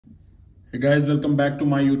Hey guys, welcome back to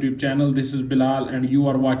my YouTube channel. This is Bilal and you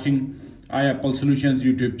are watching iApple Solutions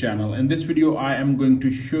YouTube channel. In this video, I am going to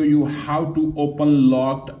show you how to open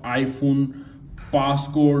locked iPhone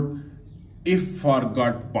passcode if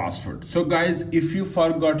forgot password. So guys, if you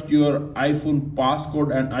forgot your iPhone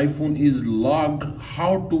passcode and iPhone is locked,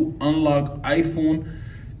 how to unlock iPhone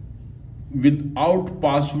without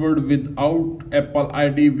password, without Apple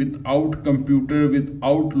ID, without computer,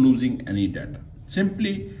 without losing any data.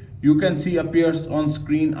 Simply, you can see appears on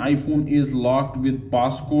screen iPhone is locked with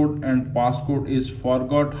passcode and passcode is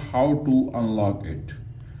forgot. How to unlock it?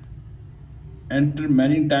 Enter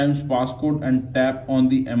many times passcode and tap on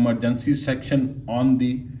the emergency section on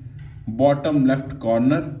the bottom left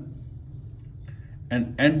corner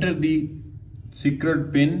and enter the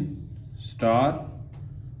secret pin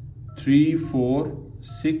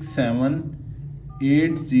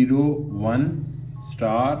 *3467801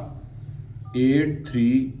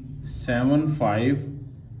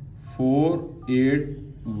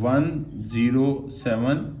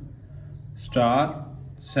 *8375481107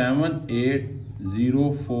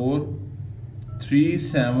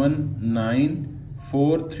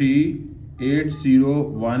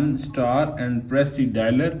 and press the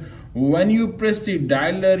dialer. When you press the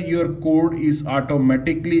dialer, your code is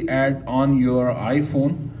automatically added on your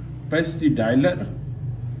iPhone. Press the dialer,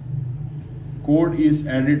 code is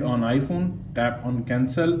added on iPhone. Tap on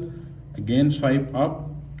cancel, again swipe up,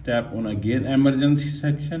 tap on again emergency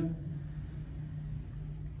section,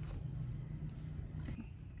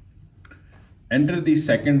 enter the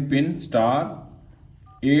second pin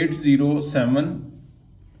 *807387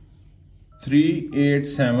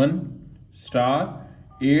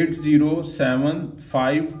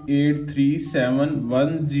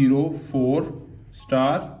 *8075837104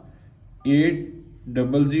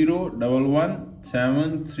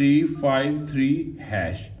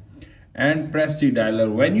 *800117353# and press the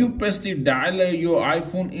dialer. When you press the dialer, your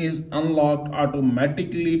iPhone is unlocked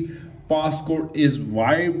automatically. Passcode is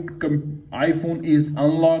wiped. iPhone is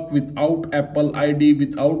unlocked without Apple ID,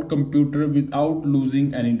 without computer, without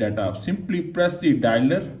losing any data. Simply press the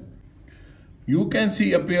dialer. You can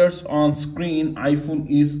see appears on screen iPhone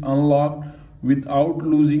is unlocked without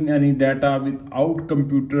losing any data, without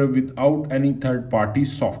computer, without any third-party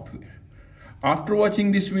software. After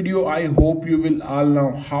watching this video, I hope you will all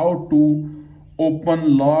know how to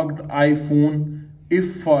open locked iPhone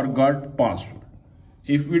if forgot password.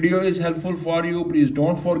 If video is helpful for you, please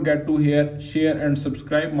don't forget to share and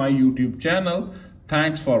subscribe my YouTube channel.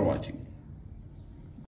 Thanks for watching.